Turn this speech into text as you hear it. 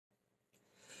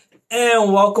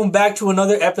And welcome back to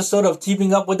another episode of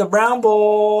Keeping Up with the Brown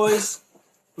Boys.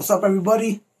 What's up,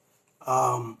 everybody?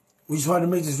 We just wanted to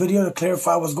make this video to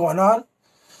clarify what's going on.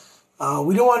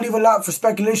 We don't want to leave a lot for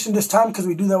speculation this time because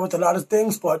we do that with a lot of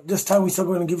things, but this time we're still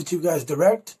going to give it to you guys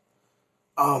direct.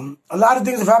 A lot of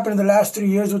things have happened in the last 3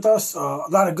 years with us. A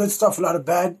lot of good stuff, a lot of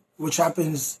bad, which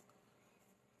happens.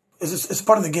 It's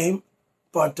part of the game.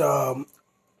 But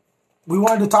we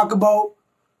wanted to talk about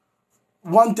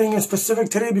one thing in specific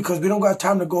today because we don't got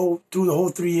time to go through the whole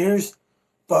 3 years.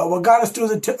 But what got us through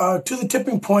to the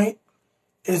tipping point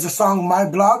is the song My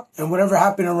Block and whatever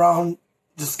happened around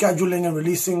the scheduling and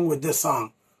releasing with this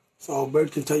song. So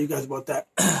Bird can tell you guys about that.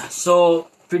 So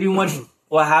pretty much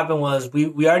what happened was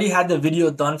we already had the video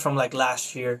done from like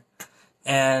last year.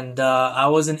 And I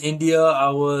was in India. I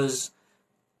was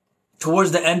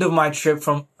towards the end of my trip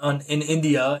in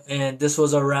India. And this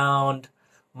was around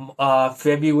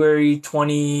February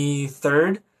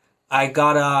 23rd. I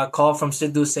got a call from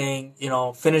Sidhu saying,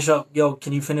 finish up,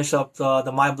 can you finish up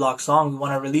the My Block song? We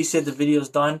want to release it. The video's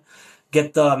done.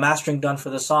 Get the mastering done for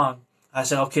the song. I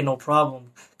said, okay, no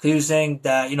problem. Because he was saying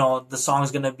that, the song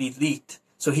is going to be leaked.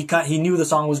 So he knew the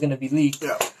song was going to be leaked.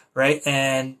 Yeah. Right?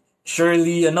 And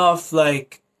surely enough,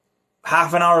 like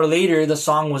half an hour later, the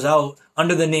song was out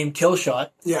under the name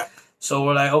Killshot. Yeah. So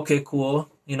we're like, okay, cool.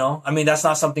 That's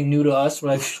not something new to us.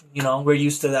 We're like, we're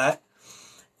used to that.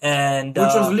 And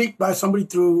which was leaked by somebody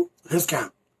through his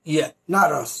camp. Yeah.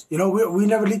 Not us. We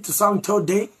never leaked the song till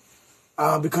date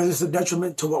because it's a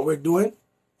detriment to what we're doing.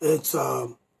 It's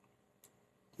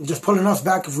just pulling us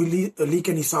back if we leak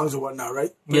any songs or whatnot,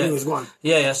 right? But yeah. Anyways, go on.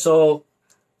 Yeah. So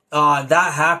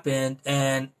that happened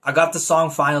and I got the song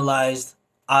finalized.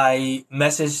 I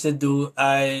messaged Sidhu.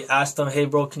 I asked him, hey,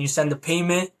 bro, can you send the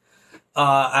payment?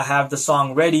 I have the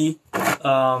song ready.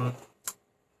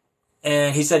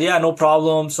 And he said, yeah, no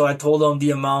problem. So I told him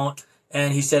the amount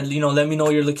and he said, let me know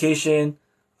your location.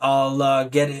 I'll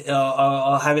get it.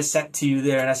 I'll have it sent to you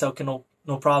there. And I said, okay, no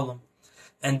problem.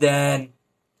 And then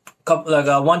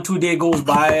 1-2 day goes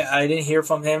by. I didn't hear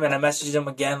from him and I messaged him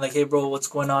again. Like, hey bro, what's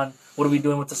going on? What are we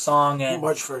doing with the song? And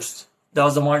March 1st. That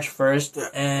was the March 1st. Yeah.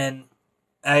 And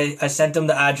I sent him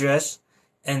the address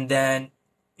and then,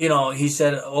 he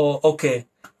said, oh, okay.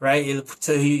 Right.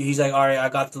 So he's like, all right, I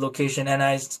got the location and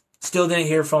I still didn't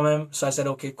hear from him. So I said,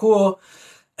 okay, cool.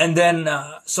 And then,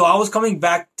 so I was coming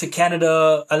back to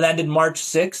Canada. I landed March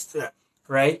 6th. Yeah.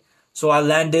 Right. So I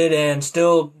landed and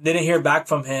still didn't hear back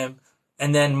from him.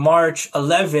 And then March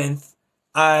 11th,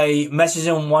 I messaged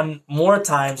him one more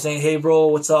time saying, hey bro,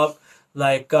 what's up?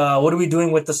 Like, what are we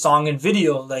doing with the song and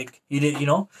video? Like you did,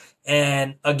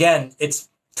 and again, it's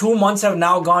 2 months have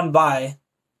now gone by.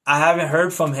 I haven't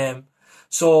heard from him.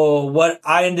 So what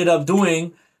I ended up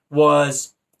doing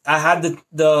was I had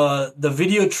the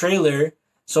video trailer.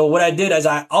 So what I did is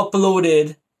I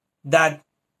uploaded that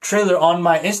trailer on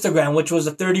my Instagram, which was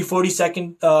a 30-40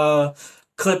 second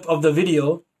clip of the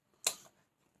video.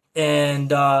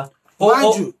 And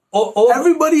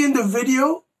everybody in the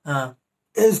video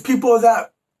is people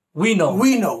that we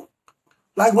know.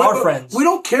 Like our friends. We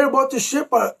don't care about this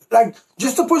shit, but like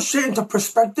just to put shit into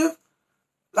perspective,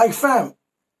 like fam,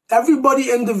 everybody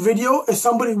in the video is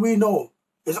somebody we know.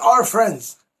 It's our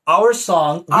friends. Our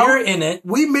song, we're in it.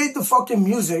 We made the fucking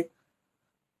music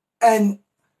and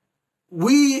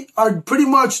we are pretty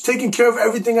much taking care of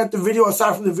everything at the video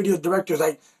aside from the video directors.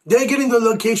 Like they're getting the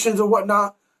locations or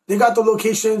whatnot. They got the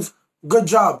locations. Good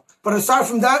job. But aside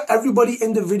from that, everybody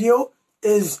in the video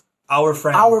is our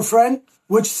friend. Our friend,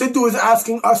 which Sidhu is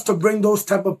asking us to bring those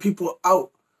type of people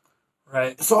out.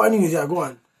 Right. So anyways, yeah, go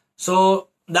on. So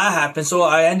that happened. So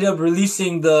I ended up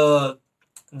releasing the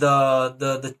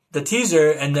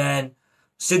teaser and then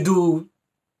Sidhu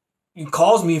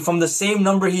calls me from the same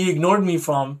number he ignored me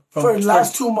from for the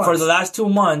last 2 months. For the last 2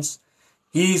 months.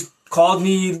 He's called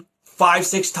me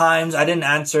 5-6 times. I didn't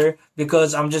answer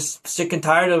because I'm just sick and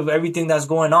tired of everything that's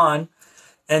going on.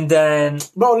 And then...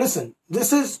 Bro, listen.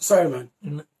 This is... Sorry, man.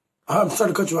 I'm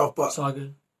sorry to cut you off, but... It's all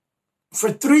good. For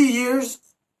 3 years,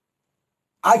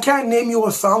 I can't name you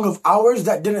a song of ours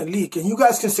that didn't leak. And you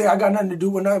guys can say I got nothing to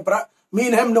do with nothing, but me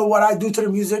and him know what I do to the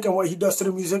music and what he does to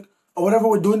the music or whatever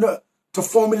we're doing to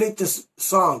formulate this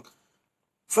song.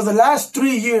 For the last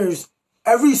 3 years,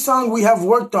 every song we have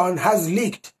worked on has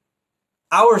leaked.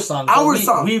 Our song. Our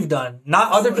song. We've done.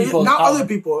 Not other people. Not other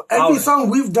people. Every song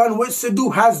we've done with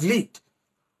Sidhu has leaked.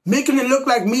 Making it look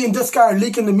like me and this guy are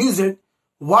leaking the music.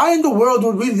 Why in the world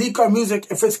would we leak our music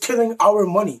if it's killing our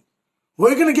money?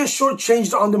 We're going to get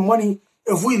shortchanged on the money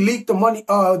if we leak the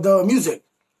music.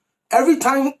 Every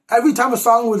time a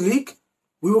song would leak,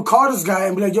 we would call this guy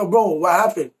and be like, yo, bro, what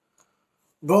happened?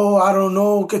 bro, I don't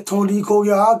know, कित्थों leak हो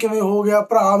गया, किवें हो गया,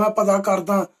 भरा मैं पता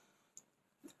करदा.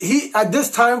 He, at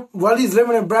this time, while he's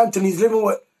living in Brampton, he's living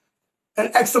with an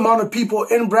X amount of people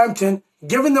in Brampton,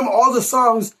 giving them all the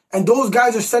songs, and those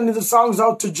guys are sending the songs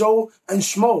out to Joe and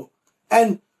Schmo.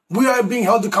 And we are being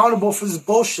held accountable for this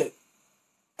bullshit.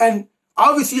 And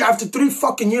obviously, after 3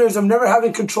 fucking years of never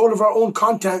having control of our own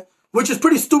content, which is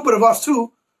pretty stupid of us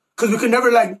too, because we could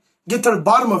never, like, get to the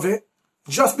bottom of it,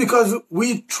 just because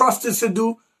we trusted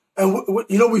Sidhu, and,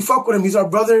 you know, we fuck with him, he's our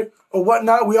brother or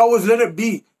whatnot, we always let it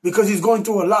be, because he's going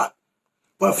through a lot.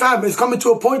 But fam, it's coming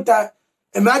to a point that,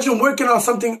 imagine working on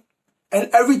something and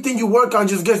everything you work on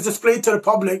just gets displayed to the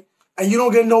public and you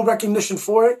don't get no recognition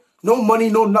for it, no money,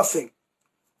 no nothing.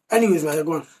 Anyways, man,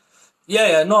 go on.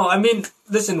 Yeah, no, I mean,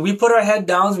 listen, we put our head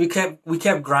down, we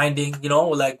kept grinding, you know,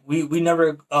 like we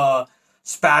never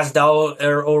spazzed out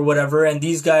or whatever, and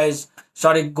these guys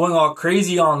started going all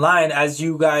crazy online, as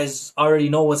you guys already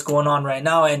know what's going on right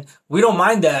now, and we don't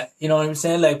mind that, you know what I'm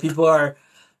saying? Like, people are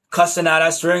cussing at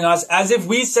us, swearing us, as if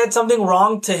we said something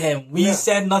wrong to him. We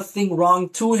said nothing wrong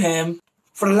to him.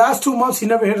 For the last 2 months, he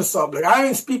never hit us up. Like, I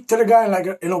didn't speak to the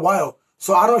guy in a while,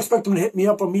 so I don't expect him to hit me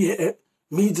up or me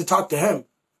to talk to him.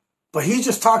 But he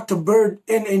just talked to Bird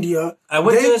in India. I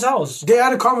went to his house. They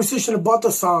had a conversation about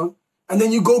the song, and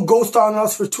then you go ghost on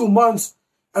us for 2 months,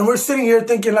 and we're sitting here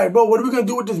thinking, like, bro, what are we going to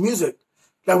do with this music?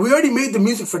 Like, we already made the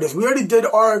music for this. We already did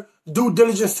our due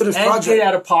diligence to this project. And paid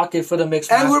out of pocket for the mix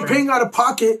mastering. And we're paying out of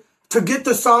pocket to get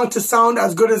the song to sound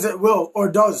as good as it will or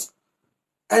does.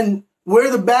 And we're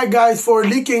the bad guys for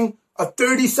leaking a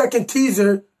 30-second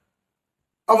teaser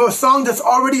of a song that's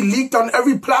already leaked on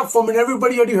every platform and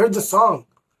everybody already heard the song.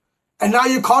 And now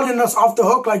you're calling us off the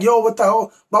hook like, yo, what the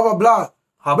hell, blah, blah, blah.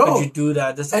 How could you do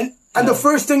that? And the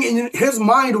first thing in his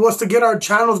mind was to get our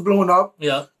channels blown up.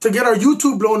 Yeah. To get our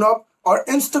YouTube blown up, our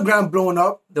Instagram blown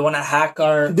up. They want to hack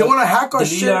our... They want to hack our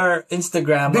shit. Delete our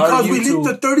Instagram, because our YouTube. we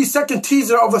leaked a 30-second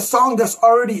teaser of a song that's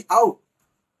already out.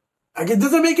 Like, it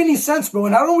doesn't make any sense, bro.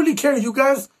 And I don't really care. You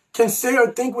guys can say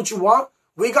or think what you want.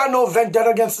 We got no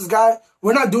vendetta against this guy.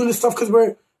 We're not doing this stuff because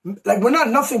we're not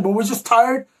nothing, but we're just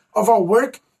tired of our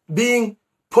work being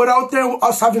put out there,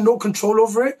 us having no control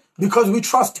over it, because we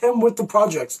trust him with the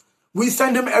projects. We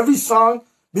send him every song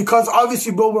because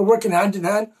obviously, bro, we're working hand in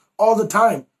hand all the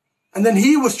time. And then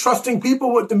he was trusting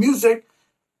people with the music,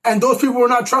 and those people were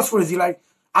not trustworthy. Like,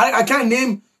 I can't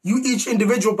name you each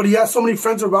individual, but he has so many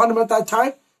friends around him at that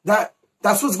time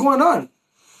that's what's going on.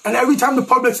 And every time the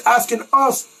public's asking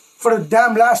us for the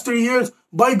damn last 3 years,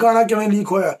 boy, Ghana can leak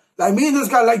hoya. Like, me and this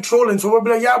guy like trolling, so we'll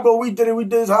be like, yeah, bro, we did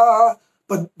this, ha, ha.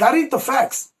 But that ain't the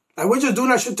facts. Like, we're just doing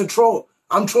that shit to troll.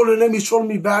 I'm trolling him, he's trolling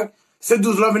me back.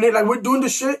 Sidhu's loving it. Like, we're doing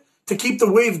this shit to keep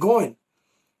the wave going.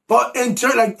 But in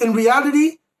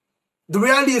reality, the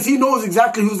reality is he knows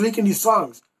exactly who's leaking these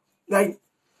songs. Like,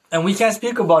 and we can't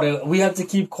speak about it. We have to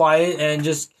keep quiet and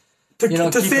just,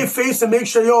 to save face and make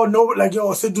sure,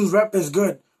 Sidhu's rep is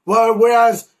good.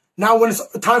 Whereas now when it's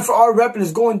time for our rep and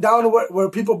it's going down where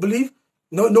people believe,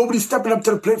 nobody's stepping up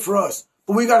to the plate for us.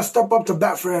 But we got to step up to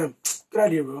bat for him. Get out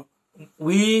of here, bro.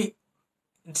 We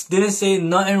didn't say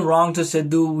nothing wrong to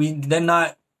Sidhu.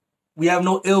 We have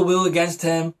no ill will against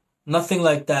him. Nothing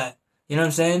like that. You know what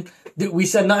I'm saying? We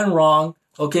said nothing wrong.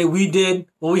 Okay, we did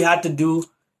what we had to do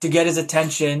to get his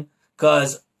attention,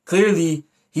 because clearly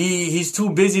he's too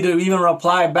busy to even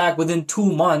reply back within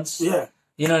 2 months. Yeah.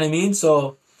 You know what I mean?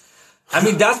 So, I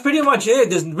mean, that's pretty much it.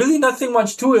 There's really nothing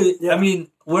much to it. Yeah. I mean,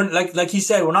 we're like he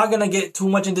said, we're not going to get too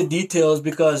much into details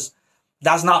because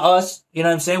that's not us. You know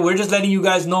what I'm saying? We're just letting you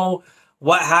guys know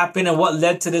what happened and what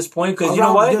led to this point, because you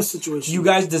know what? You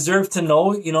guys deserve to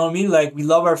know. You know what I mean? Like, we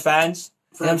love our fans.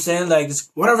 You know what I'm saying? Like,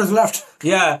 whatever's left.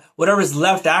 Yeah, whatever's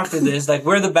left after this. Like,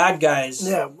 we're the bad guys.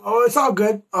 Yeah. Oh, it's all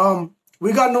good.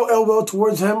 We got no ill will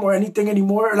towards him or anything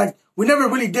anymore. Like, we never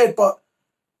really did, but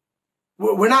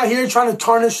we're not here trying to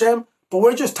tarnish him, but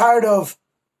we're just tired of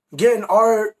getting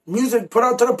our music put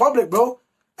out to the public, bro.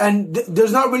 And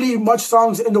there's not really much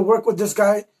songs in the work with this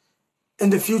guy in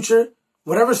the future.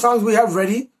 Whatever songs we have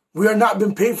ready, we are not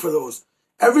been paid for those.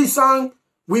 Every song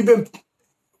we've been,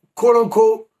 quote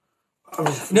unquote,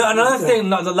 another thing,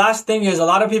 the last thing is, a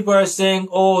lot of people are saying,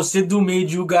 oh, Sidhu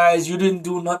made you guys, you didn't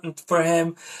do nothing for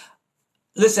him.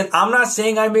 Listen, I'm not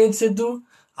saying I made Sidhu.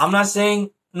 I'm not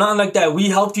saying nothing like that. We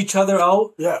helped each other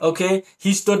out. Yeah. Okay?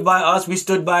 He stood by us, we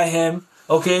stood by him.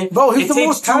 Okay? Bro, he's the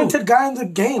most talented guy in the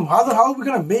game. How are we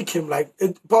going to make him?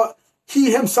 But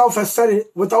he himself has said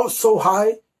it without So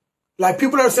High. Like,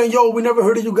 people are saying, yo, we never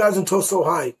heard of you guys until So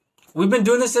High. We've been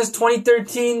doing this since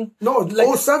 2013. No,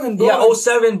 07, bro. Yeah,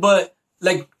 07, but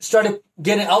like started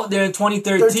getting out there in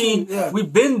 2013.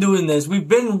 We've been doing this. We've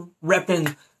been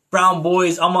repping brown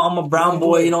boys. I'm a brown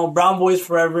boy. You know, brown boys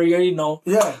forever. You already know.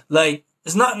 Yeah. Like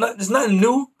it's nothing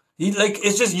new.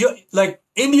 It's just like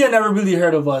India never really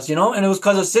heard of us, you know, and it was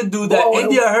because of Sidhu that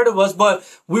India heard of us, but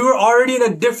we were already in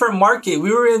a different market.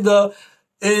 We were in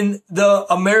the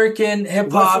American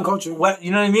hip hop culture.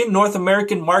 You know what I mean? North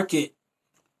American market,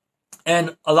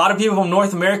 and a lot of people from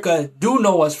North America do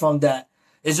know us from that.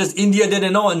 It's just India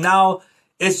didn't know, and now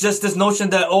it's just this notion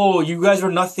that you guys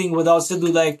were nothing without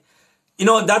Sidhu. Like, you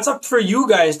know, that's up for you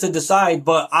guys to decide.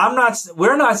 But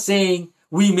we're not saying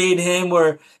we made him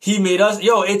or he made us.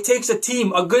 Yo, it takes a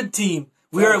team, a good team.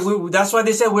 That's why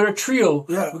they said we're a trio.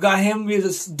 Yeah. We got him.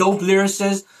 He's a dope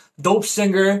lyricist, dope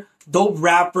singer, dope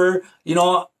rapper. You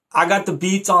know, I got the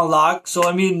beats on lock. So,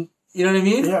 I mean, you know what I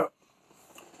mean? Yeah.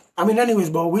 I mean, anyways,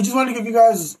 bro, we just want to give you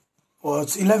guys,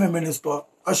 it's 11 minutes, but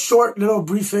a short little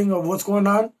briefing of what's going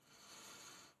on.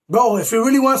 Bro, if he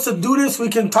really wants to do this, we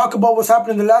can talk about what's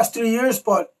happened in the last 3 years,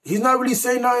 but he's not really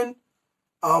saying nothing.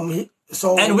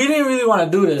 And we didn't really want to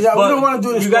do this. Yeah, we don't want to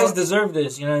do this. You guys deserve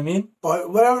this, you know what I mean? But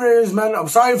whatever it is, man, I'm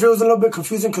sorry if it was a little bit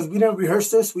confusing because we didn't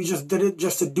rehearse this. We just did it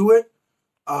just to do it.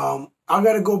 I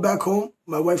got to go back home.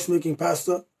 My wife's making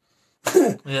pasta.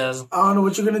 Yes. I don't know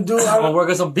what you're going to do. I'm going to work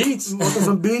on some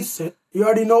beats. You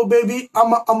already know, baby.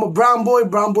 I'm a brown boy.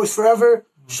 Brown boys forever.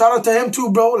 Shout out to him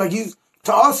too, bro. Like,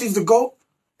 to us, he's the GOAT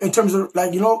in terms of,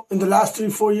 like, you know, in the last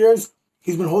 3-4 years,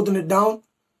 he's been holding it down.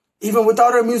 Even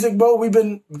without our music, bro, we've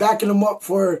been backing him up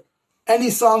for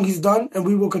any song he's done, and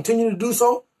we will continue to do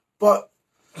so. But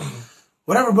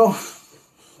whatever, bro.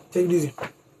 Take it easy.